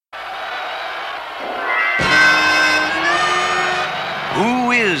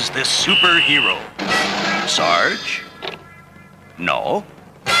Who is this superhero? Sarge? No.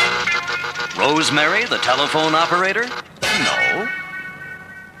 Rosemary, the telephone operator? No.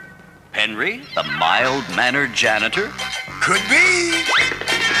 Henry, the mild-mannered janitor? Could be.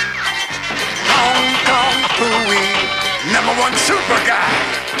 Hong Kong Phooey, #1 super guy.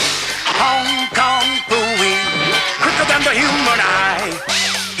 Hong Kong Phooey, quicker than the human eye.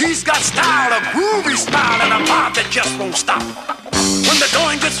 He's got style, a groovy style, and a vibe that just won't stop. When the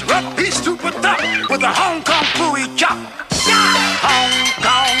going gets rough, he's super tough with a Hong Kong Phooey chop. Hong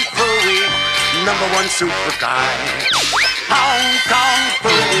Kong Phooey, #1 super guy. Hong Kong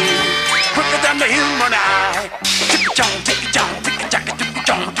Phooey, quicker than the human eye. Tick-a-chong, tick-a-chong, tick-a-chaka,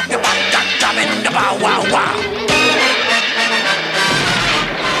 tick-a-chong, tick-a-chong, in the bow, wow, wow.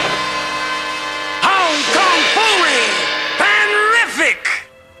 Hong Kong Phooey, fanrific.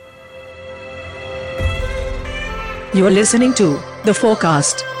 You are listening to the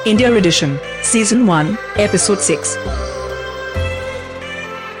FOARcast, India Edition, Season 1, Episode 6.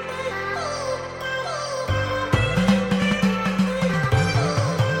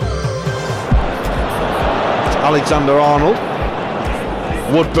 Alexander-Arnold,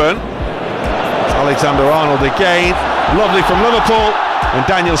 Woodburn, Alexander-Arnold again, lovely from Liverpool, and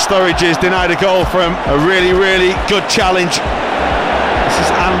Daniel Sturridge is denied a goal from a really, really good challenge. This is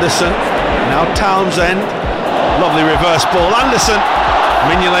Anderson, now Townsend, lovely reverse ball, Anderson,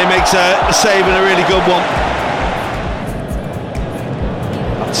 Mignolet makes a save and a really good one.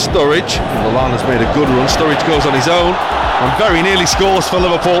 That's Sturridge, Lallana's made a good run, Sturridge goes on his own and very nearly scores for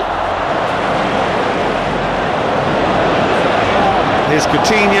Liverpool. Here's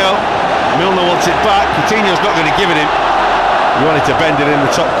Coutinho, Milner wants it back, Coutinho's not going to give it him. He wanted to bend it in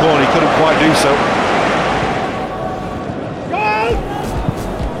the top corner, he couldn't quite do so.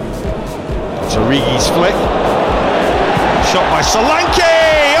 It's Origi's flick. Shot by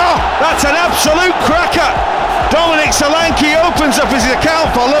Solanke! Oh, that's an absolute cracker! Dominic Solanke opens up his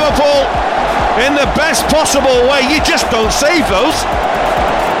account for Liverpool in the best possible way. You just don't save those.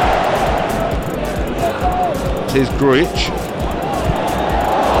 Here's Grujic.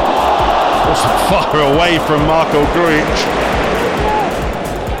 Far away from Marko Grujic.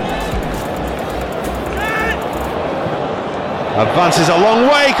 Advances a long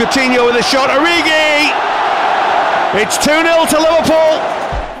way, Coutinho with a shot, Origi! It's 2-0 to Liverpool!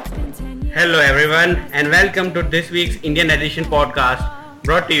 Hello everyone and welcome to this week's Indian Edition podcast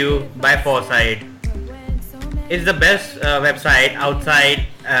brought to you by Foresight. It's the best website outside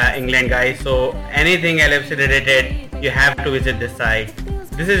England, guys, so anything LFC related, you have to visit this site.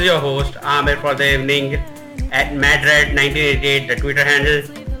 This is your host Amir for the evening at Madred1988, the Twitter handle,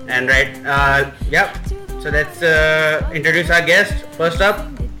 and so let's introduce our guest. First up,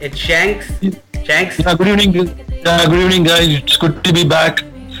 it's Shanks. Shanks. Good evening. Good evening, guys. It's good to be back.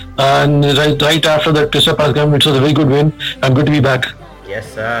 And right after the Crystal Palace game, it was a very good win. I'm good to be back. Yes,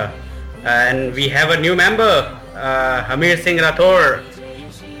 sir. And we have a new member, Hamir Singh Rathore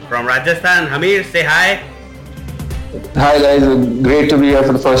from Rajasthan. Hamir, say hi. Hi guys, great to be here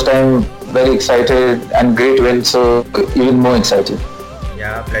for the first time. Very excited and great win, so even more excited.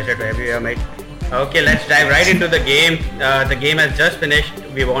 Yeah, pleasure to have you here, mate. Okay, let's dive right into the game. The game has just finished.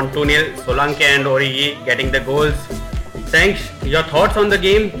 We won 2-0. Solanke and Origi getting the goals. Thanks. Your thoughts on the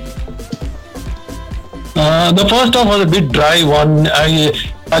game? The first half was a bit dry one.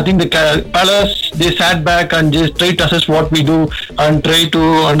 I think the Palace, they sat back and just tried to assess what we do and try to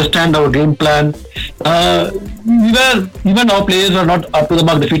understand our game plan. Even our players are not up to the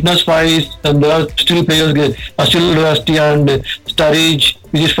mark. The fitness-wise, and there are still players are still rusty, and Sturridge,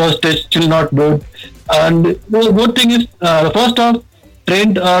 which is first test, still not good. And the good thing is, the first half,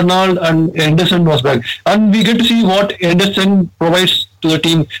 Trent, Arnold and Henderson was back, and we get to see what Henderson provides to the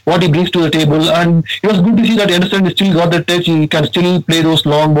team, what he brings to the table, and it was good to see that Henderson still got the touch. He can still play those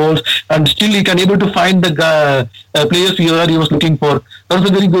long balls, and still he can able to find the players where he was looking for. That was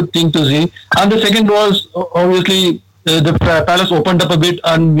a very good thing to see. And the second was obviously the Palace opened up a bit,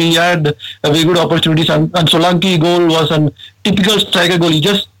 and we had very good opportunities. And Solanke goal was a typical striker goal. He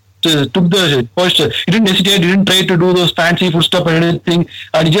just took the first. He didn't hesitate. He didn't try to do those fancy footstep or anything,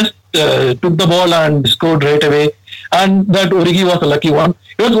 and he just took the ball and scored right away. And that Origi was a lucky one.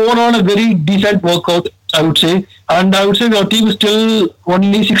 It was overall a very decent workout, I would say. And I would say our team is still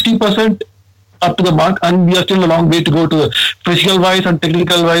only 60% up to the mark, and we are still a long way to go to the physical wise and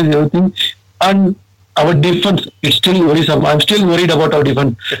technical wise, everything. And our defense is still worrisome. I'm still worried about our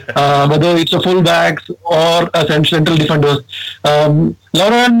defense, whether it's a full backs or a central defenders.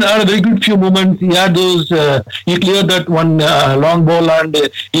 Lauren had a very good few moments. He had those. He cleared that one long ball, and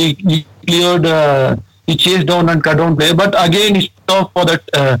he cleared. He chased down and cut down play. But again, he off for that.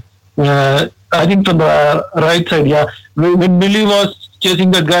 I think from the right side, yeah. When Millie was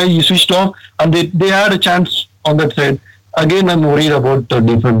chasing that guy, he switched off, and they had a chance on that side. Again, I'm worried about the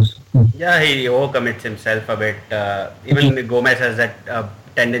defense. Yeah, he overcommits himself a bit. Even Gomez has that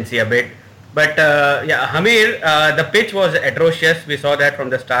tendency a bit. But yeah, Hamir, the pitch was atrocious. We saw that from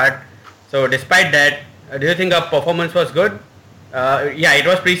the start. So despite that, do you think our performance was good? Yeah, it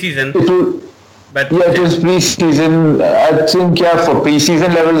was pre-season. But yeah, it was pre-season. I think, yeah, for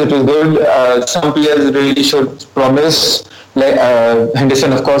pre-season levels, it was good. Some players really showed promise, like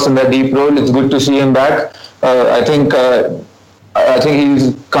Henderson, of course, in that deep role. It's good to see him back. I think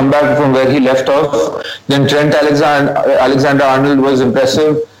he's come back from where he left off. Then Trent Alexander-Arnold was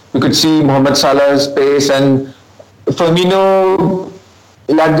impressive. You could see Mohamed Salah's pace, and Firmino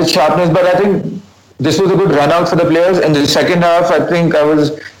lacked the sharpness. But I think this was a good run out for the players. In the second half, I think I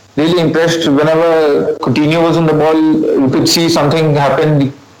was really impressed. Whenever Coutinho was on the ball, you could see something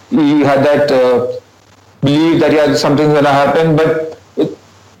happen. He had that belief that something's going to happen. But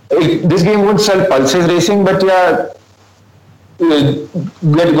this game won't sell pulses racing. But yeah,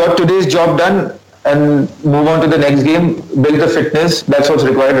 got today's job done and move on to the next game. Build the fitness. That's what's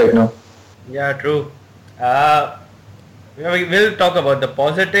required right now. Yeah, true. We'll talk about the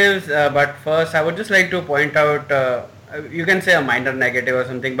positives, but first I would just like to point out, you can say a minor negative or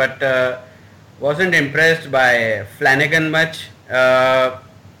something, but wasn't impressed by Flanagan much. Yeah,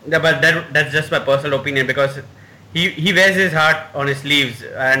 but that's just my personal opinion, because he wears his heart on his sleeves,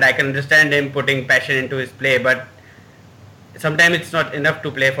 and I can understand him putting passion into his play, but sometimes it's not enough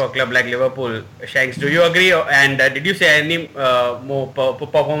to play for a club like Liverpool. Shanks, do you agree? And did you say any more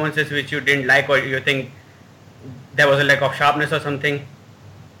performances which you didn't like, or you think there was a lack of sharpness or something?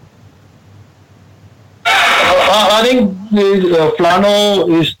 I think Flano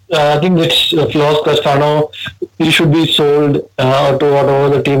is. I think it's flaws because Flano he should be sold to whatever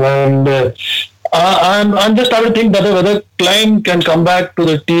the team, and I'm just trying to think whether Klein can come back to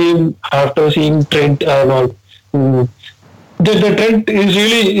the team after seeing Trent. The Trent is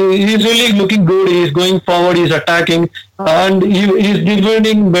really looking good. He's going forward. He's attacking, and he's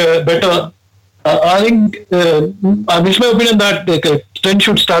defending better. I think it's my opinion that Trent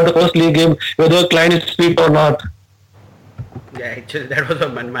should start the first league game whether Klein is fit or not. Yeah, actually that was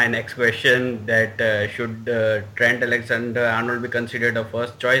my next question, that should Trent Alexander-Arnold be considered a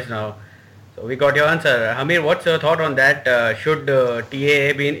first choice now? So we got your answer. Hamir, what's your thought on that? Should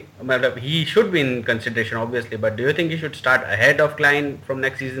TAA be he should be in consideration obviously, but do you think he should start ahead of Klein from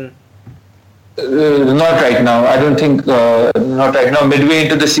next season? Not right now. I don't think, not right now. Midway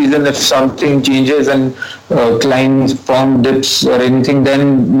into the season, if something changes and Klein's form dips or anything,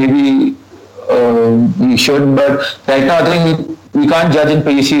 then maybe we should. But right now, I think we can't judge in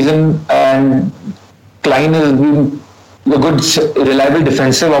pre-season, and Klein has been a good, reliable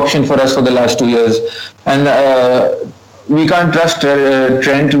defensive option for us for the last 2 years. And we can't trust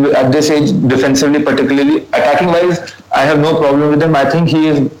Trent at this age defensively, particularly. Attacking-wise, I have no problem with him. I think he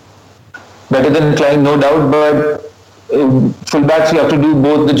is better than Klein, no doubt, but fullbacks, you have to do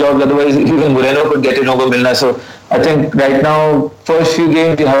both the jobs, otherwise even Moreno could get in over Milner. So I think right now, first few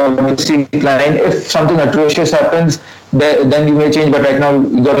games, you have to see Klein. If something atrocious happens, then you may change, but right now,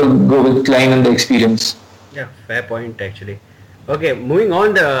 you got to go with Klein and the experience. Yeah, fair point actually. Okay, moving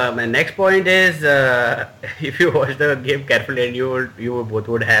on, my next point is, if you watch the game carefully, and you both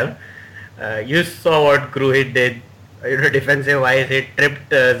would have, you saw what Gruhit did. Defensive wise, he tripped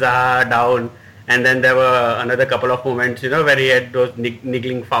Zaha down, and then there were another couple of moments, where he had those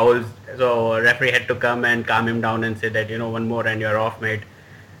niggling fouls. So referee had to come and calm him down and say that, one more and you're off, mate.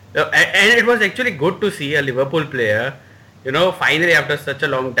 So, and it was actually good to see a Liverpool player, finally after such a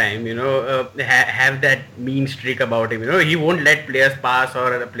long time, have that mean streak about him. He won't let players pass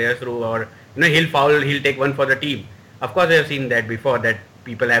or players through, or he'll foul, he'll take one for the team. Of course, I have seen that before, that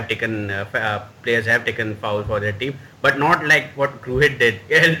people have taken, players have taken fouls for their team, but not like what Gruhit did.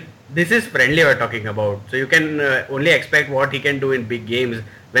 This is friendly we're talking about, so you can only expect what he can do in big games.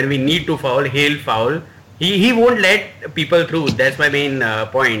 When we need to foul, he'll foul. He won't let people through. That's my main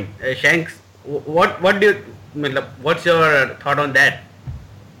point. Shanks, what's your thought on that?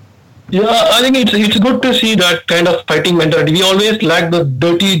 Yeah, I think it's good to see that kind of fighting mentality. We always lack the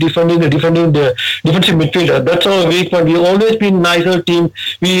dirty defending the defensive midfielder. That's our weak point. We've always been nicer team.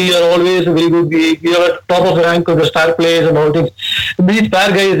 We are always very good. We are at top of the rank of the star players and all things. These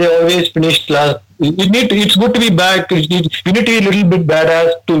star guys, they always finish last. It's good to be back. We need to be a little bit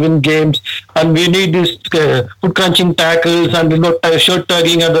badass to win games, and we need this foot crunching tackles and shirt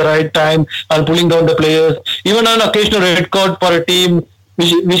tugging at the right time and pulling down the players. Even an occasional red card for a team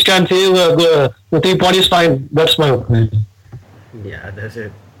which can save the 3 points is fine. That's my opinion. Yeah, that's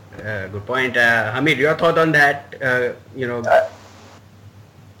a good point. Hamid, your thought on that?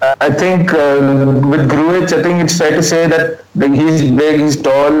 I think with Grujic, I think it's fair to say that like, he's big, he's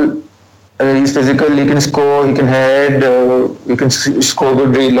tall, he's physical, he can score, he can head, he can score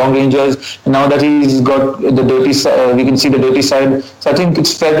good long ranges. Now that he's got the dirty side, we can see the dirty side. So I think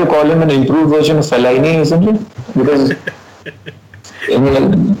it's fair to call him an improved version of Fellaini, isn't it? Because I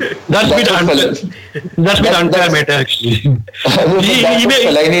mean, That's been unfair, mate. Actually,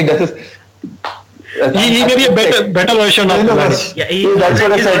 Fellaini does. he may be a better version of Fellaini. Yeah, he's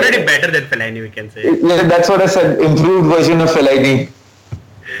already better than Fellaini, we can say. Yeah, that's what I said. Improved version of Fellaini.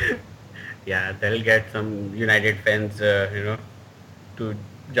 Yeah, they'll get some United fans, to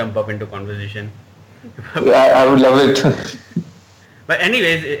jump up into conversation. I would love it. But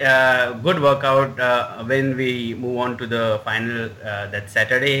anyways, good workout when we move on to the final that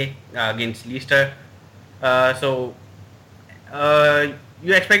Saturday against Leicester. So,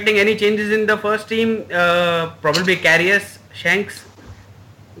 you expecting any changes in the first team? Probably Karius, Shanks.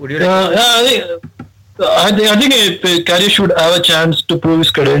 Would you? I think Carey should have a chance to prove his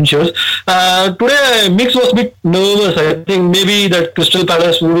credentials. Today, Mix was a bit nervous. I think maybe that Crystal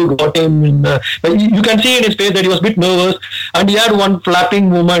Palace would have got him. You can see in his face that he was a bit nervous, and he had one flapping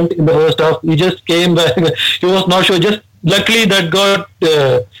moment in the first half. He just came back. He was not sure. Just luckily that got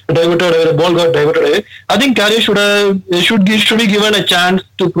diverted away. The ball got diverted away. I think Carey should be given a chance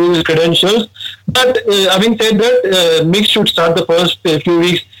to prove his credentials. But having said that, Mix should start the first few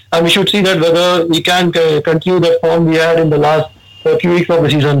weeks. And we should see that whether we can continue that form we had in the last few weeks of the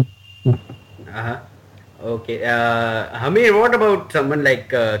season. Okay. Hamir, what about someone like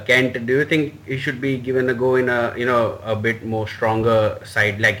Kent? Do you think he should be given a go in a bit more stronger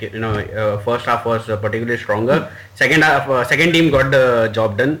side? Like first half was particularly stronger. Second team got the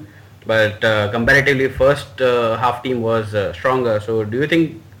job done, but comparatively first half team was stronger. So do you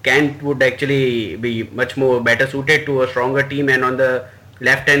think Kent would actually be much more better suited to a stronger team and on the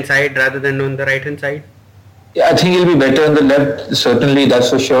left hand side rather than on the right hand side? Yeah, I think he'll be better on the left, certainly,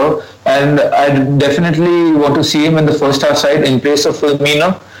 that's for sure. And I definitely want to see him in the first half side in place of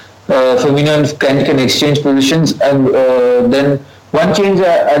Firmino. Firmino and Kent can exchange positions. And then one change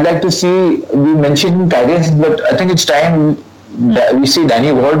I'd like to see, we mentioned Karius, but I think it's time that we see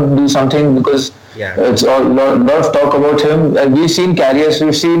Danny Ward do something because it's a lot of talk about him. We've seen Karius,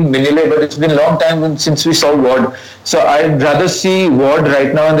 we've seen Minile, but it's been a long time since we saw Ward. So I'd rather see Ward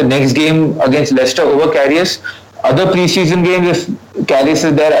right now in the next game against Leicester over Karius. Other preseason games, if Karius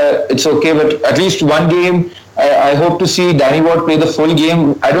is there, it's okay, but at least one game, I hope to see Danny Ward play the full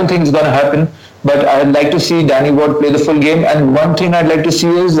game. I don't think it's going to happen, but I'd like to see Danny Ward play the full game. And one thing I'd like to see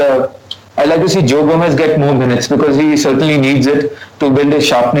is I'd like to see Joe Gomez get more minutes because he certainly needs it to build his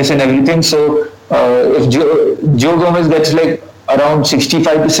sharpness and everything. So if Joe Gomez gets like around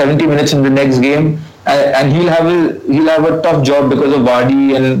 65 to 70 minutes in the next game, and he'll have a tough job because of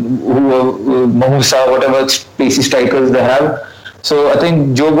Vardy and Mahusa, whatever spacey strikers they have. So I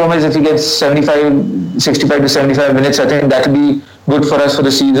think Joe Gomez, if he gets 65 to 75 minutes, I think that will be good for us for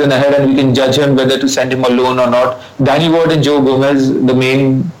the season ahead, and we can judge him whether to send him alone or not. Danny Ward and Joe Gomez, the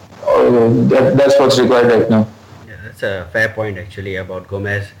main. That's what's required right now. Yeah, that's a fair point actually about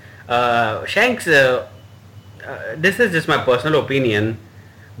Gomez. Shanks, this is just my personal opinion,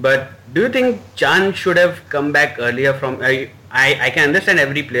 but do you think Chan should have come back earlier from... I can understand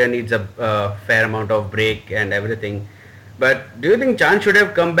every player needs a fair amount of break and everything, but do you think Chan should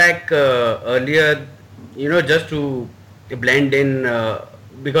have come back earlier, just to blend in,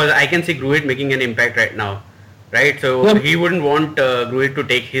 because I can see Grujic making an impact right now. Right, so he wouldn't want Grujic to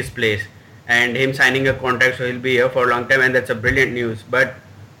take his place, and him signing a contract, so he'll be here for a long time, and that's a brilliant news. But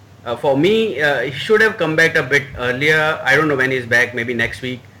for me, he should have come back a bit earlier. I don't know when he's back, maybe next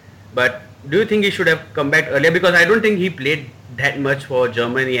week. But do you think he should have come back earlier? Because I don't think he played that much for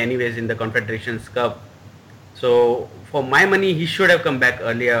Germany anyways in the Confederations Cup. So for my money, he should have come back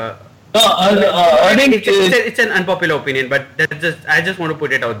earlier. I think it's an unpopular opinion, but I just want to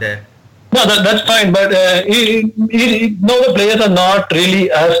put it out there. No, that's fine, but the players are not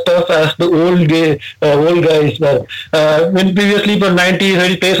really as tough as the old guys were. When previously for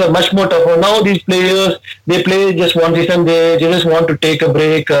 90s, players were much more tougher. Now these players, they play just one season, they just want to take a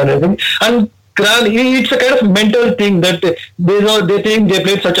break and everything. And it's a kind of mental thing that they think they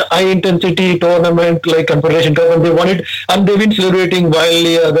played such a high intensity tournament like Confederation Cup and they won it and they've been celebrating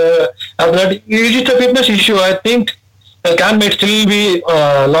wildly. After that, it's a fitness issue. I think Can might still be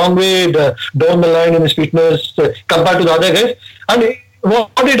a long way down the line in his fitness compared to the other guys. And what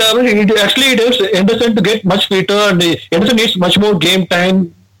it helps Anderson to get much fitter, and Anderson needs much more game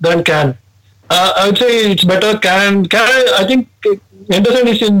time than Can. I would say it's better. I think Henderson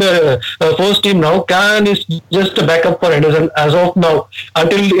is in the first team now. Can is just a backup for Henderson as of now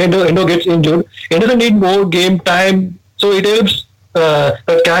until Endo gets injured. Henderson need more game time, so it helps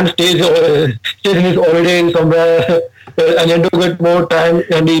that Can stays in his holiday somewhere and Endo get more time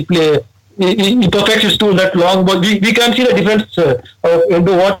and he perfects his tool that long ball. We can see the difference of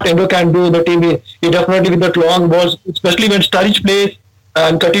what Endo can do in the team. He definitely with that long balls, especially when Sturridge plays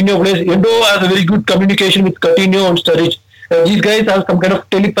and Coutinho plays. Endo has a very good communication with Coutinho and Sturridge. These guys have some kind of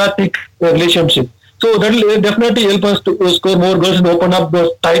telepathic relationship. So that will definitely help us to score more goals and open up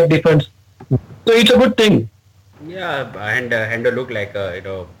those tight defense. So it's a good thing. Yeah, and Hendo looked like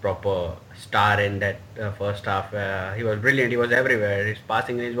a proper star in that first half. He was brilliant. He was everywhere. His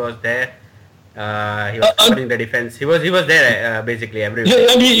passing range was there. He was covering the defense. He was there basically everywhere.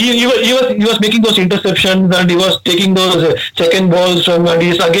 Yeah, and he was making those interceptions and he was taking those second balls from, and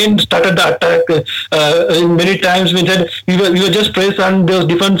he's again started the attack. Many times we said we were just pressed and those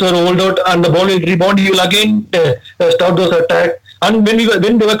defense were hold out and the ball will rebound. He will again start those attacks. And when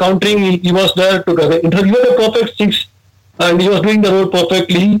they were countering, he was there to cover. He was a perfect six, and he was doing the role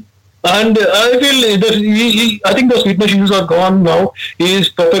perfectly. And I feel that I think the fitness issues are gone now. He is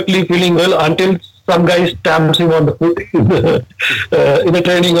perfectly feeling well until some guy stamps him on the foot in the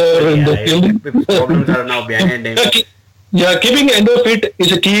training or in the field. Problems are now behind him. Yeah, keeping Endo fit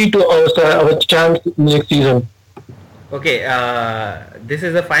is a key to our chance next season. Okay, this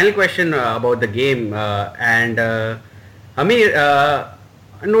is the final question about the game, and Amir,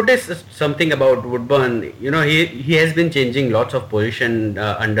 I noticed something about Woodburn. He has been changing lots of position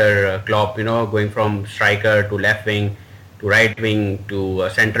under Klopp. Going from striker to left wing to right wing to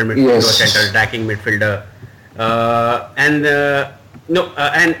central midfielder to central attacking midfielder, and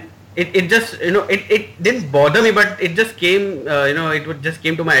it just it didn't bother me, but it just came just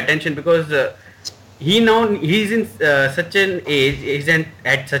came to my attention because he's in such an age,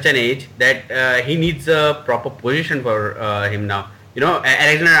 at such an age that he needs a proper position for him now.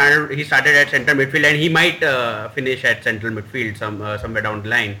 Alexander-Arnold, he started at central midfield and he might finish at central midfield somewhere down the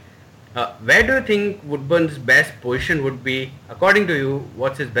line. Where do you think Woodburn's best position would be? According to you,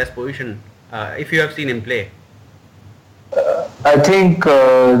 what's his best position if you have seen him play? I think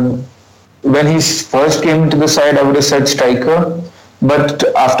when he first came to the side, I would have said striker. But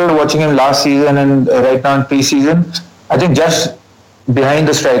after watching him last season and right now in pre-season, I think just behind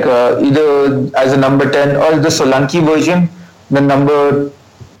the striker, either as a number 10 or the Solanke version, the number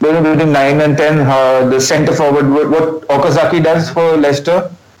between 9 and 10, the centre forward, what Okazaki does for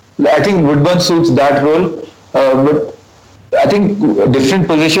Leicester. I think Woodburn suits that role. But I think different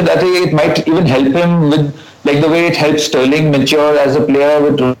positions, I think it might even help him with like the way it helps Sterling mature as a player.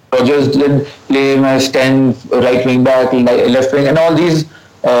 With Rodgers did play him as 10, right wing back, left wing, and all these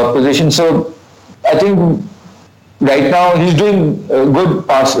positions. So I think right now he's doing good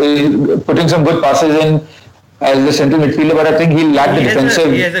pass, putting some good passes in as the central midfielder. But I think he lacked the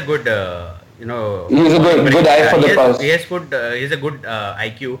defensive. He has a good, He's a good eye for the pass. He's a good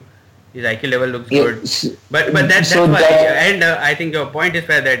IQ. His IQ level looks good, but that's why. And I think your point is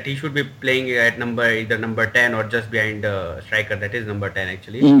fair that he should be playing at either number 10 or just behind the striker. That is number 10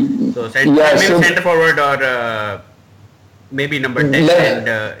 actually. So center forward or maybe number 10,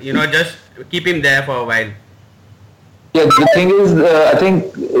 and just keep him there for a while. Yeah, the thing is, I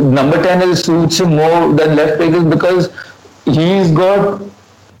think number 10 suits him more than left wing because he's got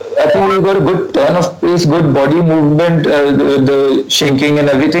a good turn of pace, good body movement, the shinking and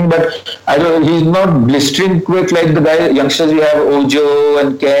everything, but he's not blistering quick like the youngsters we have, Ojo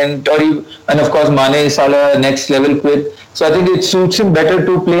and Kent, and of course Mane, Salah, next level quick. So I think it suits him better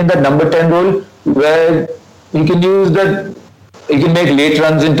to play in that number 10 role where he can use that. He can make late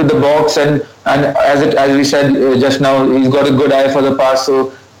runs into the box, and as we said just now, he's got a good eye for the pass.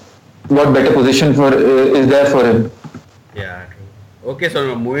 So what better position is there for him? Yeah. Okay,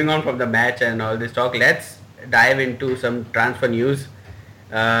 so moving on from the match and all this talk, let's dive into some transfer news.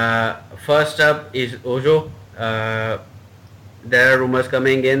 First up is Ojo. There are rumors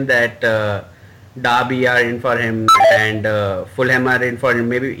coming in that Derby are in for him and Fulham are in for him.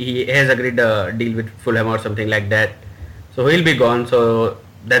 Maybe he has agreed a deal with Fulham or something like that. So he'll be gone. So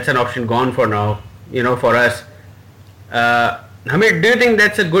that's an option gone for now, for us. Hamid, do you think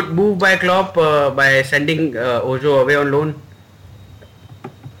that's a good move by Klopp by sending Ojo away on loan?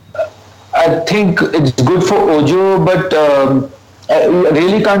 I think it's good for Ojo, but I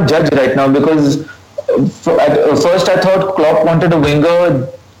really can't judge right now because at first I thought Klopp wanted a winger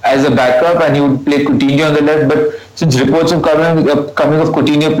as a backup and he would play Coutinho on the left, but since reports have coming of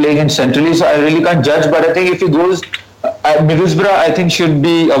Coutinho playing in centrally, so I really can't judge. But I think if he goes Middlesbrough, I think, should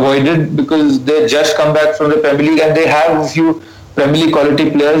be avoided because they just come back from the Premier League and they have a few Premier League quality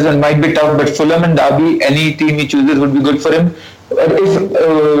players and might be tough. But Fulham and Derby, any team he chooses would be good for him.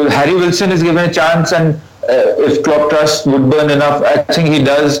 If Harry Wilson is given a chance and if Klopp trusts Woodburn enough, I think he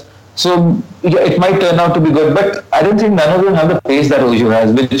does. So it might turn out to be good. But I don't think none of them have the pace that Ojo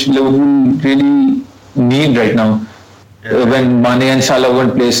has, which Liverpool really need right now. When Mane and Salah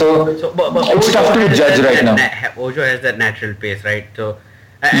won't play, so it's tough to judge right now. Ojo has that natural pace, right? So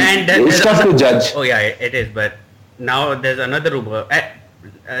and it's tough to judge. Oh yeah, it is. But now there's another rumor.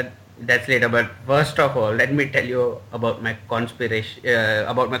 That's later. But first of all, let me tell you about my conspiracy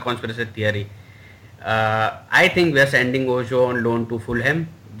theory. I think we are sending Ojo on loan to Fulham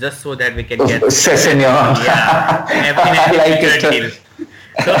just so that we can get Sessegnon. I like it.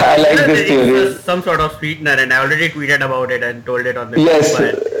 So, I like this theory. Some sort of sweetener, and I already tweeted about it and told it on the group. Yes,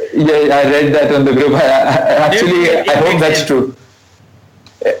 yeah, I read that on the group. I hope that's true.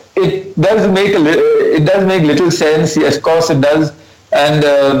 It does make little sense. Yes, of course it does, and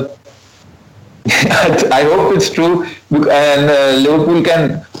I hope it's true. And Liverpool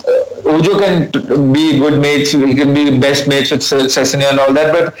can. Ojo can be good mates, he can be best mates with Sessegnon and all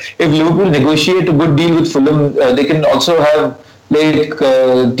that, but if Liverpool negotiate a good deal with Fulham, they can also have, like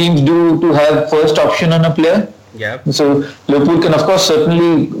teams do, to have first option on a player. Yeah. So Liverpool can of course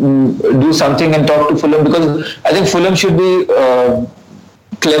certainly do something and talk to Fulham, because I think Fulham should be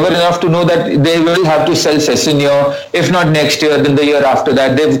clever enough to know that they will have to sell Sessegnon, if not next year, then the year after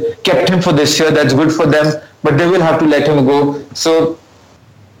that. They've kept him for this year, that's good for them, but they will have to let him go. So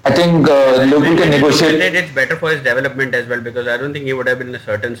I think Liverpool can negotiate. It's better for his development as well, because I don't think he would have been a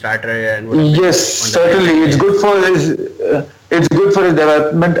certain starter. And would have yes, certainly, it's good for his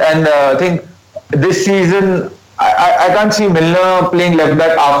development. And I think this season, I can't see Milner playing left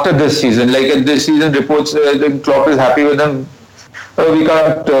back after this season. Like this season, reports Klopp is happy with him. We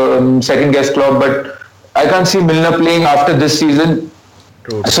can't second guess Klopp, but I can't see Milner playing after this season.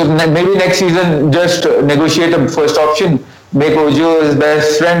 True. So maybe next season, just negotiate a first option. Make Ojo his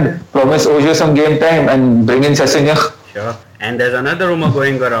best friend, promise Ojo some game time, and bring in Sessegnon. Sure. And there's another rumor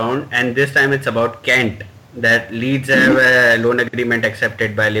going around, and this time it's about Kent, that Leeds have a loan agreement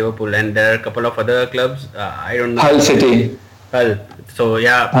accepted by Liverpool, and there are a couple of other clubs. I don't know. Hull City. Hull. So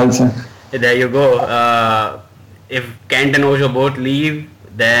yeah, there you go. If Kent and Ojo both leave,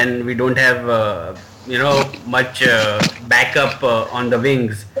 then we don't have much backup on the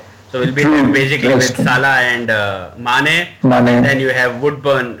wings. So we'll be basically with Salah and Mane. And then you have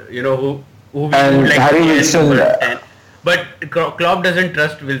Woodburn, who and like Harry Wilson. But Klopp doesn't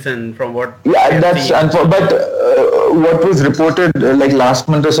trust Wilson from what. Yeah, that's but what was reported like last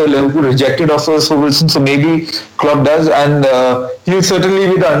month or so, Liverpool rejected offers for Wilson. So maybe Klopp does, and he'll certainly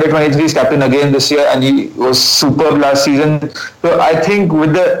be the under-23s captain again this year, and he was superb last season. So I think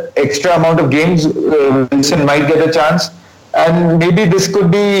with the extra amount of games, Wilson might get a chance, and maybe this could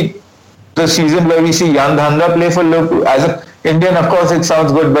be the season where we see Jan Dhandra play for Liverpool. As an Indian, of course, it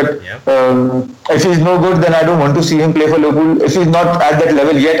sounds good, but if he's no good, then I don't want to see him play for Liverpool. If he's not at that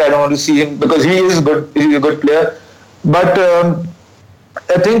level yet, I don't want to see him, because he is good. He's a good player. But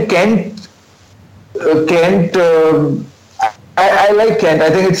I think Kent, I like Kent. I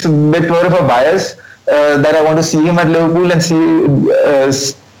think it's a bit more of a bias that I want to see him at Liverpool and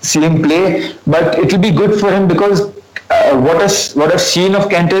see him play. But it will be good for him, because what I've seen of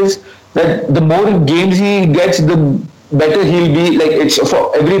Kent is that the more games he gets, the better he'll be. Like, it's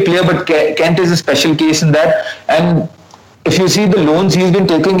for every player, but Kent is a special case in that. And if you see the loans he's been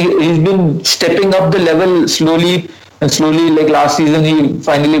taking, he's been stepping up the level slowly. Like last season, he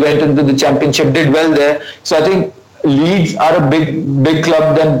finally went into the Championship, did well there. So I think Leeds are a big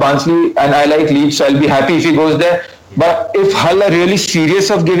club than Barnsley, and I like Leeds, so I'll be happy if he goes there. But if Hull are really serious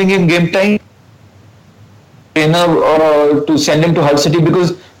of giving him game time, to send him to Hull City,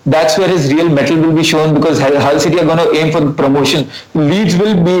 because that's where his real mettle will be shown, because Hull City are going to aim for promotion. Leeds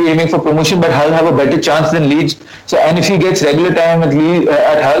will be aiming for promotion, but Hull have a better chance than Leeds. So, and if he gets regular time at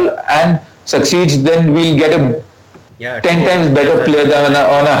Hull and succeeds, then we'll get a 10 times better player than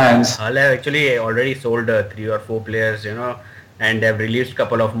on our hands. Hull have actually already sold 3 or 4 players, and they've released a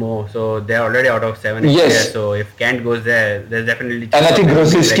couple of more, so they're already out of 7 players. So if Kent goes there, there's definitely. And I think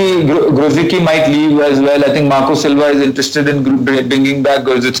Grosicki might leave as well. I think Marco Silva is interested in bringing back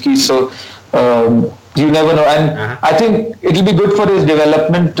Grosicki, so you never know. And I think it'll be good for his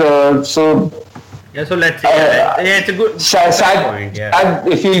development. So let's see. It's a good sad point. Yeah.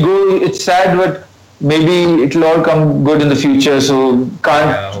 If he'll go, it's sad, but maybe it'll all come good in the future. So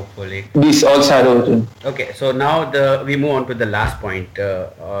can't hopefully be all sad over it. Okay, so now we move on to the last point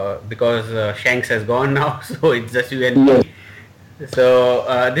because Shanks has gone now, so it's just you and me. So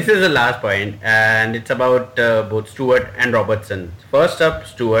this is the last point, and it's about both Stewart and Robertson. First up,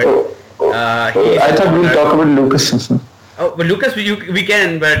 Stewart. I thought we'll talk about Lucas. Oh, well, Lucas, we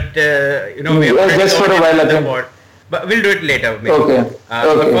can, but we have just for a while. But we'll do it later. Maybe. Okay.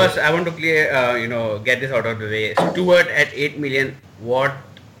 But first, I want to clear, get this out of the way. Stewart at 8 million. What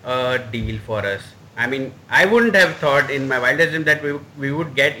a deal for us. I mean, I wouldn't have thought in my wildest dream that we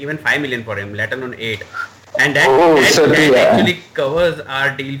would get even 5 million for him, let alone 8. And that actually covers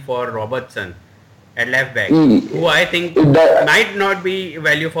our deal for Robertson at left back, who I think might not be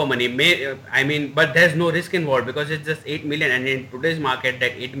value for money. But there's no risk involved because it's just 8 million, and in today's market,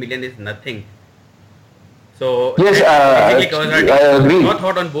 that 8 million is nothing. So yes, basically covers our deal. I agree. Your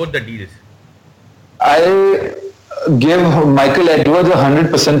thought on both the deals? I give Michael Edwards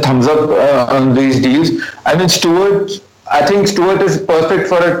 100% thumbs up on these deals. I mean, I think Stewart is perfect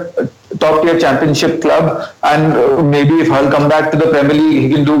for a top tier championship club, and maybe if Hull come back to the Premier League, he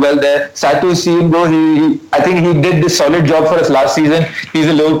can do well there. Sad to see him go. I think he did this solid job for us last season. He's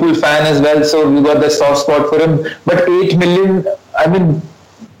a Liverpool fan as well, so we got the soft spot for him. But 8 million, I mean,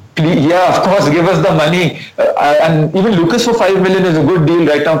 yeah, of course, give us the money. And even Lucas for 5 million is a good deal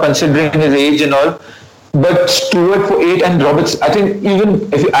right now, considering his age and all. But Stewart for 8 and Roberts, I think even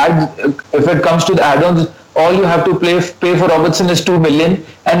if it comes to the add-ons, all you have to pay for Robertson is 2 million,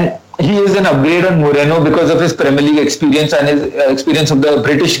 and he is an upgrade on Moreno because of his Premier League experience and his experience of the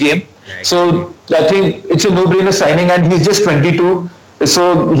British game. So I think it's a no-brainer signing, and he's just 22,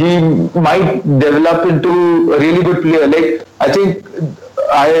 so he might develop into a really good player. Like, I think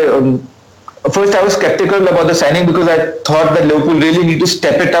first I was skeptical about the signing because I thought that Liverpool really need to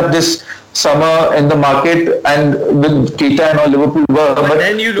step it up this summer in the market, and with Keita and all Liverpool were. But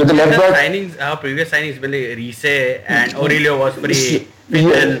then you look at the signings, our previous signings, Riise and Aurelio was free,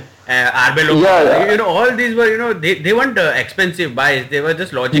 Fitton, Arbeloa, all these were, they weren't expensive buys, they were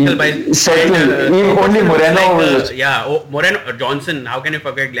just logical buys. Certainly, only Moreno was. Moreno, Johnson, how can you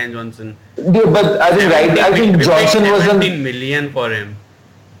forget Glenn Johnson? Yeah, but I think Johnson was 17 million for him.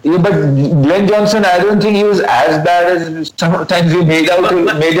 Yeah, but Glenn Johnson, I don't think he was as bad as sometimes we made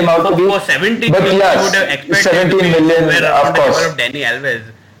him out to be. For 17 but million, yes, you would have expected 17 million, of course. Of Danny Alves,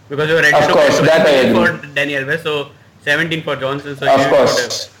 because you were ready to pay for Danny Alves, so 17 for Johnson. So of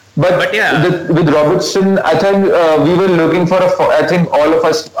course. But yeah, with Robertson, I think we were looking for I think all of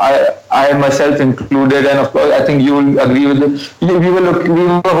us, I myself included, and of course I think you will agree with it. We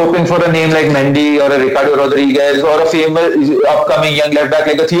were hoping for a name like Mendy or a Ricardo Rodriguez or a famous upcoming young left back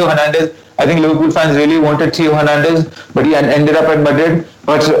like a Theo Hernandez. I think Liverpool fans really wanted Theo Hernandez, but he ended up at Madrid.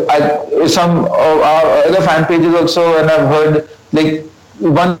 But some of our other fan pages also, and I've heard like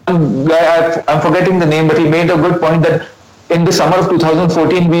one guy, I'm forgetting the name, but he made a good point that in the summer of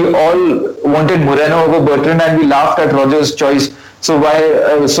 2014, we all wanted Moreno over Bertrand, and we laughed at Rodgers' choice. So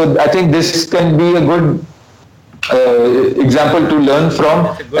I think this can be a good example to learn from.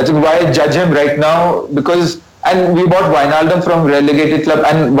 I think why judge him right now, and we bought Wijnaldum from relegated club,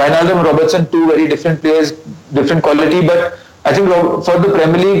 and Wijnaldum and Robertson, two very different players, different quality, but I think for the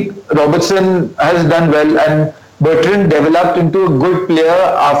Premier League, Robertson has done well, and Bertrand developed into a good player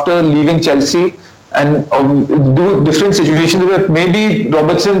after leaving Chelsea. And do different situations where maybe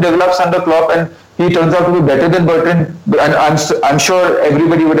Robertson develops under Klopp and he turns out to be better than Bertrand. And I'm sure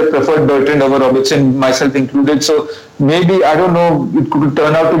everybody would have preferred Bertrand over Robertson, myself included. So maybe, I don't know, it could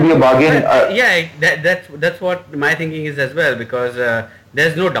turn out to be a bargain. That's what my thinking is as well, because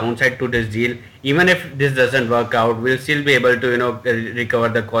there's no downside to this deal. Even if this doesn't work out, we'll still be able to recover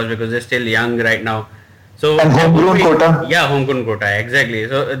the cost because they're still young right now. So and homegrown quota. Yeah, homegrown quota, exactly.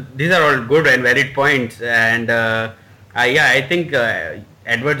 So these are all good and valid points, and I think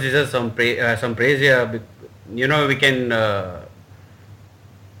Edwards deserves some praise here. We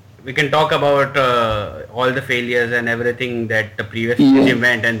can talk about all the failures and everything that the previous team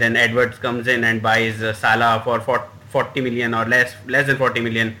went, and then Edwards comes in and buys Salah for 40 million or less than 40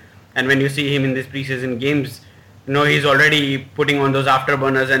 million, and when you see him in these preseason games, he's already putting on those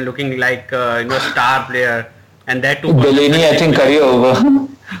afterburners and looking like star player, and that too. Delaney, I think career over.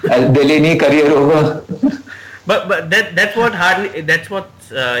 Delaney career over. But that's what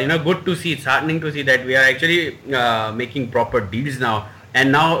good to see. It's heartening to see that we are actually making proper deals now.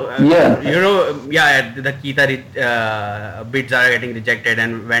 And now the Keita bids are getting rejected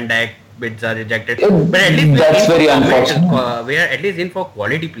and Van Dijk bids are rejected. But at least that's very unfortunate. We are at least in for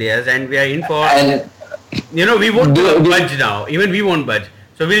quality players, and we are in for. We won't budge now. Even we won't budge.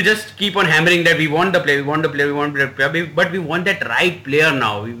 So we'll just keep on hammering that we want the player, but we want that right player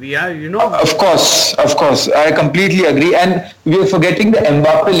now. We are, Of course. I completely agree. And we are forgetting the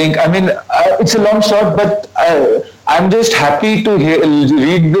Mbappe link. I mean, it's a long shot, but I'm just happy to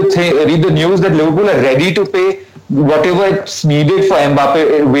read the news that Liverpool are ready to pay whatever it's needed for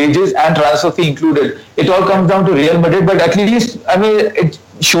Mbappe, wages and transfer fee included. It all comes down to Real Madrid, but at least, I mean, it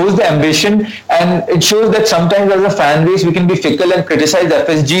shows the ambition, and it shows that sometimes as a fan base we can be fickle and criticize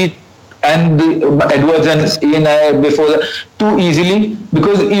FSG and Edwards and ENI before too easily,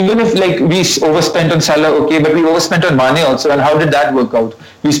 because even if like we overspent on Salah, okay, but we overspent on Mane also, and how did that work out?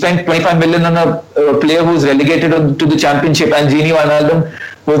 We spent 25 million on a player who's relegated to the championship, and Gini Wijnaldum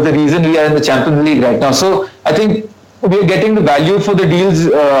was the reason we are in the Champions League right now. So I think we are getting the value for the deals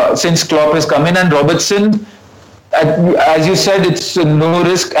since Klopp has come in, and Robertson, as you said, it's no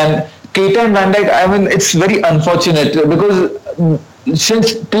risk. And Keita and Van Dijk, I mean, it's very unfortunate because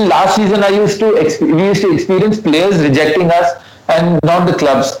since till last season, we used to experience players rejecting us and not the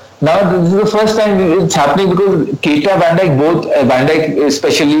clubs. Now this is the first time it's happening because Keita, Van Dijk, Van Dijk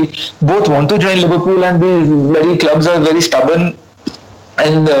especially, both want to join Liverpool, and these very clubs are very stubborn,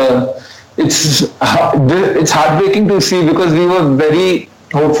 and it's heartbreaking to see because we were very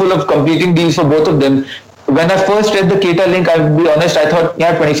hopeful of completing deals for both of them. When I first read the Keita link, I'll be honest, I thought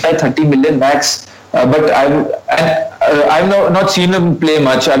 25-30 million max. But I've not seen him play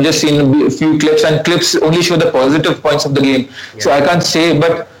much. I've just seen a few clips, and clips only show the positive points of the game. Yeah. So I can't say.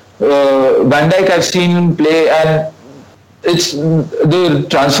 But Van Dijk, I've seen him play, and it's the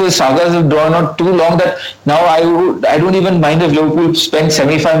transfer sagas have drawn out too long that now I don't even mind if Liverpool spend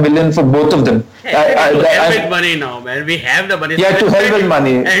 75 million for both of them. With money now, man. We have the money. Yeah, to hell with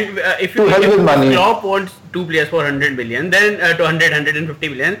money. And if Klopp wants two players for 100 million, then 150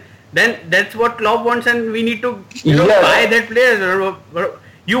 million, then that's what Klopp wants, and we need to buy that player.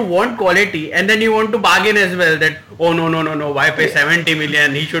 You want quality, and then you want to bargain as well. That no, why pay 70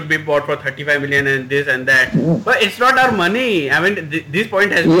 million? He should be bought for 35 million and this and that. But it's not our money. I mean, this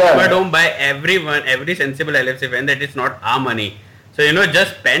point has been covered home by everyone, every sensible LFC fan, that it's not our money. So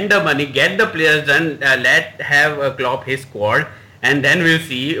just spend the money, get the players done, have Klopp his squad, and then we'll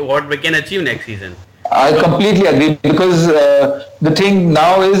see what we can achieve next season. I completely agree, because the thing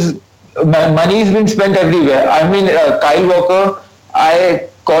now is money is being spent everywhere. I mean, Kyle Walker, I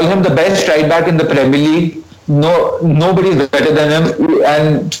call him the best right back in the Premier League. Nobody is better than him.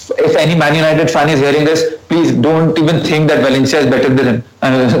 And if any Man United fan is hearing this, please don't even think that Valencia is better than him.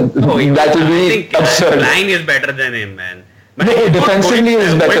 That will be absurd. Line is better than him, man. But no, defensively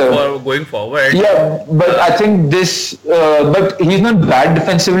is better. Going forward. Yeah, but I think but he's not bad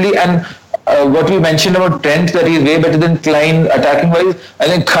defensively, and what we mentioned about Trent, that he's way better than Klein attacking wise, I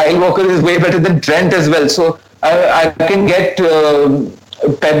think Kyle Walker is way better than Trent as well. So I can get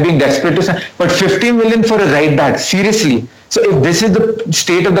Pep being desperate to sign, but 50 million for a right back, seriously. So if this is the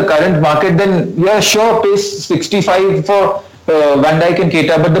state of the current market, then sure, pay 65 for Van Dijk and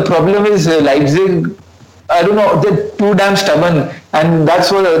Keita. But the problem is Leipzig, I don't know, they're too damn stubborn, and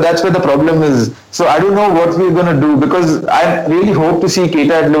that's where the problem is. So I don't know what we're going to do, because I really hope to see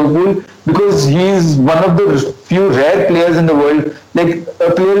Keita at Liverpool, because he's one of the few rare players in the world. Like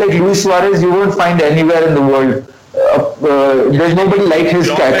a player like Luis Suarez, you won't find anywhere in the world. There's nobody like his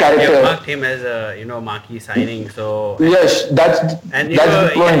character. Marked him as a marquee signing. So yes, that's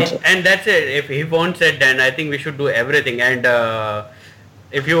the point. And that's it. If he wants it, then I think we should do everything. And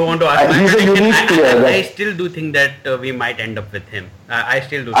if you want to ask, he's a unique player. I still do think that we might end up with him. I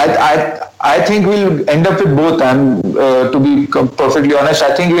still do. I think we'll end up with both. And to be perfectly honest,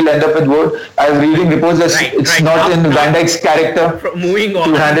 I think we'll end up with both. I was reading reports that it's not in Van Dijk's character. Moving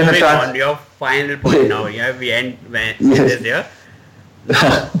on. Your final point now. Yeah, we end this here.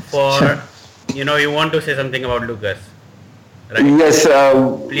 For you want to say something about Lucas. Right? Yes.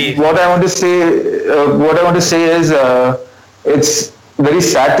 Please. What I want to say is it's very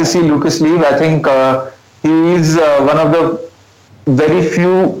sad to see Lucas leave. I think he is one of the very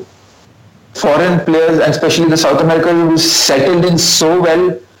few foreign players, and especially the South Americans, who settled in so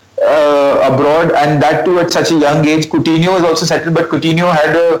well abroad, and that too at such a young age. Coutinho was also settled, but Coutinho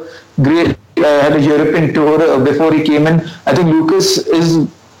had a European tour before he came in. I think Lucas is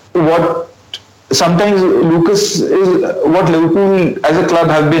what Liverpool as a club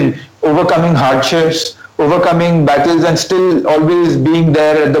have been, overcoming hardships, overcoming battles, and still always being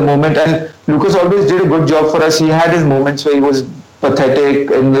there at the moment. And Lucas always did a good job for us. He had his moments where he was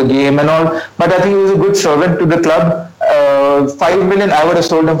pathetic in the game and all, but I think he was a good servant to the club. 5 million, I would have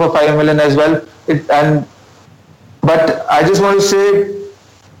sold him for 5 million as well. But I just want to say,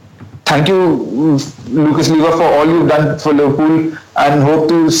 thank you, Lucas Leiva, for all you've done for Liverpool, and hope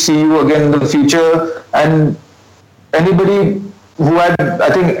to see you again in the future. And anybody who had, I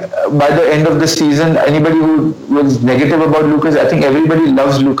think, by the end of the season, anybody who was negative about Lucas, I think everybody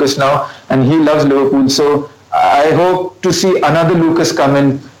loves Lucas now, and he loves Liverpool. So I hope to see another Lucas come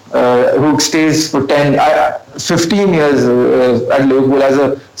in, who stays for 15 years at Liverpool as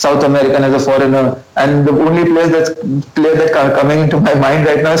a South American, as a foreigner. And the only player that's coming into my mind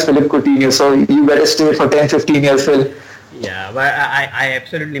right now is Philip Coutinho. So you better stay for 10, 15 years, Phil. Yeah, but I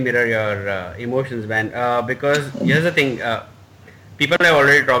absolutely mirror your emotions, man. Because here's the thing. People have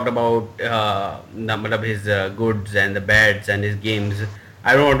already talked about his goods and the bads and his games.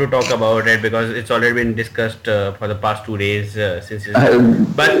 I don't want to talk about it because it's already been discussed for the past 2 days since his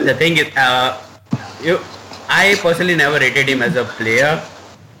but the thing is, I personally never rated him as a player.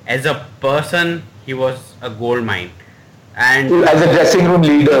 As a person, he was a gold mine. And as a dressing room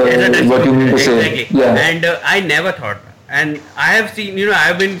leader, what you mean to say. Exactly. Yeah. And I never thought, and I have seen,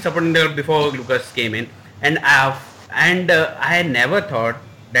 I've been supporting the before Lucas came in, and I never thought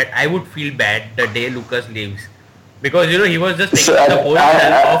that I would feel bad the day Lucas leaves, because he was just taking the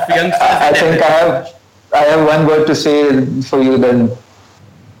position of youngsters. I think I have one word to say for you then.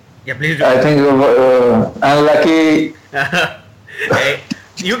 Yeah, please do. I think unlucky.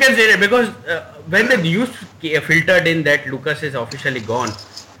 You can say that because when the news filtered in that Lucas is officially gone,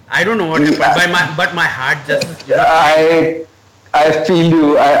 I don't know what happened, but my heart just. I feel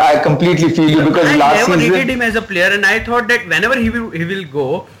you. I completely feel you, because last season I never rated him as a player, and I thought that whenever he will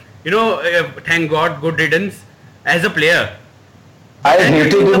go, thank God, good riddance as a player. I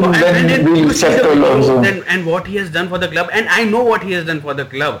hated him when we left Alonso. And what he has done for the club, and I know what he has done for the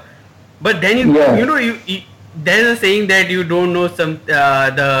club, but then there's a saying that you don't know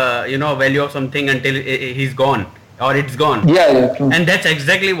the value of something until he's gone. Or it's gone. Yeah. And that's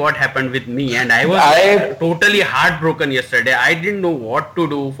exactly what happened with me. And I was totally heartbroken yesterday. I didn't know what to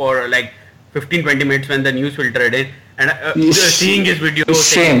do for like 15-20 minutes when the news filtered in. And seeing his video,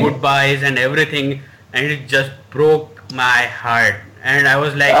 saying goodbyes and everything. And it just broke my heart. And I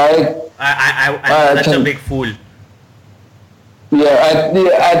was like, I'm such a big fool. Yeah,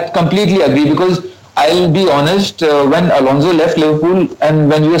 I completely agree, because I'll be honest, when Alonso left Liverpool and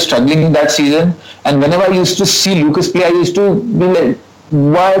when we were struggling in that season, and whenever I used to see Lucas play, I used to be like,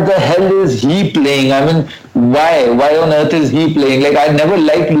 why the hell is he playing? I mean, why on earth is he playing? Like, I never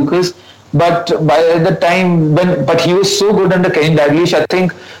liked Lucas, but by the time but he was so good under Kenny Dalglish. I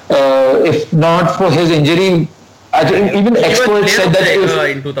think if not for his injury, I think even experts said that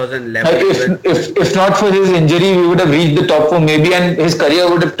in 2011, if not for his injury, we would have reached the top 4 maybe, and his career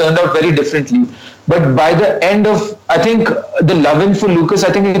would have turned out very differently. But by the end of, I think, the love-in for Lucas, I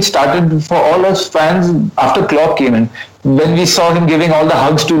think it started for all us fans after Klopp came in. When we saw him giving all the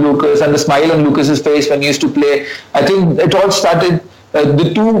hugs to Lucas and the smile on Lucas's face when he used to play, I think it all started.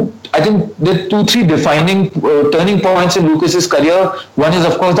 The 2-3 defining turning points in Lucas's career. One is,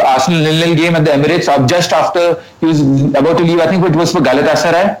 of course, the Arsenal 0-0 game at the Emirates, just after he was about to leave. I think it was for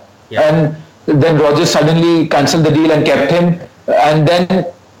Galatasaray, and then Rodgers suddenly cancelled the deal and kept him. And then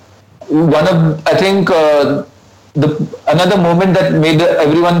another moment that made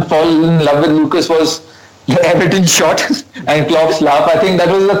everyone fall in love with Lucas was the Everton shot and Klopp's laugh. I think that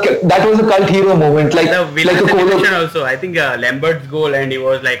was a cult hero moment, like the Villa like celebration also. I think Lambert's goal, and he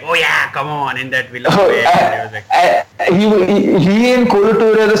was like, "Oh yeah, come on!" in that Villa way. He and Kolo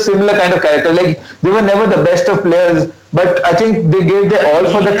Toure are a similar kind of character. Like, they were never the best of players, but I think they gave their all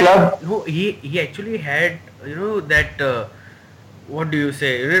for the club. No, he actually had that. What do you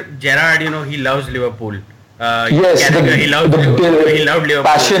say? Gerrard, he loves Liverpool. Yes, he loved Liverpool.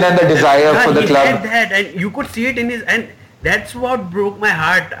 Passion and the desire for the club. He had that, and you could see it in his, and that's what broke my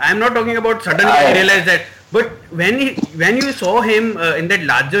heart. I'm not talking about suddenly I realized that, but when you saw him in that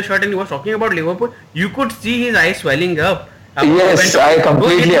larger shot and he was talking about Liverpool, you could see his eyes swelling up. Yes, I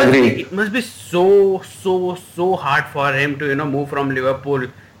completely agree. It must be so hard for him to move from Liverpool.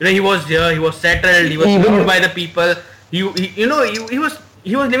 He was here, he was settled, he was loved by the people. He was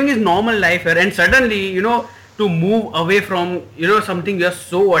living his normal life here, and suddenly to move away from something you're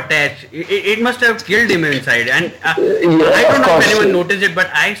so attached, it must have killed him inside. And I don't know if anyone noticed it, but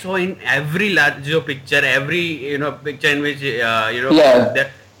I saw in every Lazio picture, every picture in which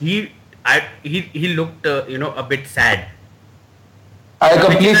he looked a bit sad. I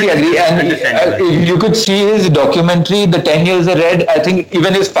completely agree, and you could see his documentary, The 10 Years of Red. I think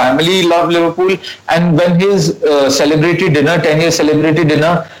even his family loved Liverpool, and when his 10 years celebratory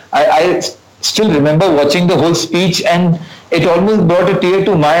dinner, I still remember watching the whole speech, and it almost brought a tear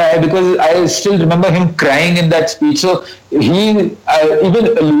to my eye because I still remember him crying in that speech. So even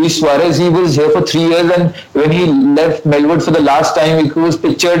Luis Suarez, he was here for 3 years, and when he left Melwood for the last time, he was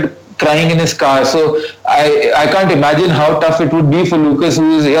pictured crying in his car. So I can't imagine how tough it would be for Lucas,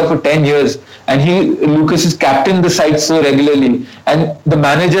 who was here for 10 years. And Lucas is captain the side so regularly. And the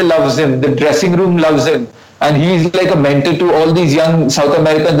manager loves him. The dressing room loves him. And he's like a mentor to all these young South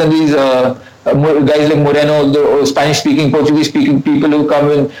Americans and these guys like Moreno, the Spanish-speaking, Portuguese-speaking people who come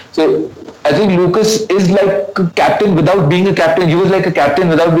in. So I think Lucas is like a captain without being a captain. He was like a captain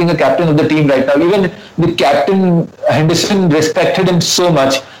without being a captain of the team right now. Even the captain, Henderson, respected him so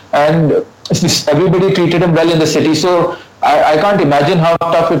much. And everybody treated him well in the city. So I can't imagine how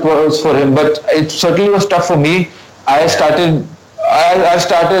tough it was for him. But it certainly was tough for me. I started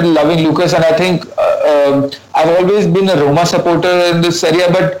loving Lucas, and I think I've always been a Roma supporter in this area,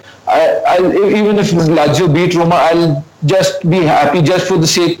 but even if Lazio beat Roma, I'll just be happy just for the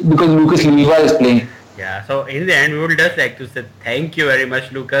sake because Lucas Leiva is playing. Yeah, so in the end, we would just like to say thank you very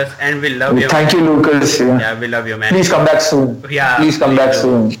much, Lucas, and we love you. Thank you, Lucas. Yeah, we love you, man. Please come back soon. Yeah, please come back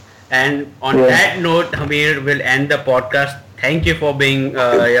soon. And on that note, Hamir will end the podcast. Thank you for being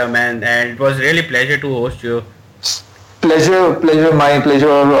here, man, and it was really pleasure to host you. Pleasure,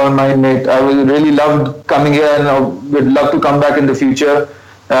 on my mate. I really loved coming here, and I would love to come back in the future.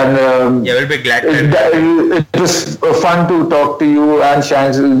 And we'll be glad. It was fun to talk to you, and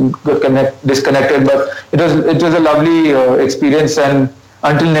Shans got disconnected, but it was a lovely experience. And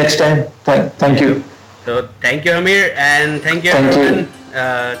until next time, thank you. So thank you, Amir, and thank you, everyone.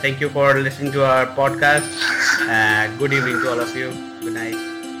 Thank you for listening to our podcast. Good evening to all of you. Good night.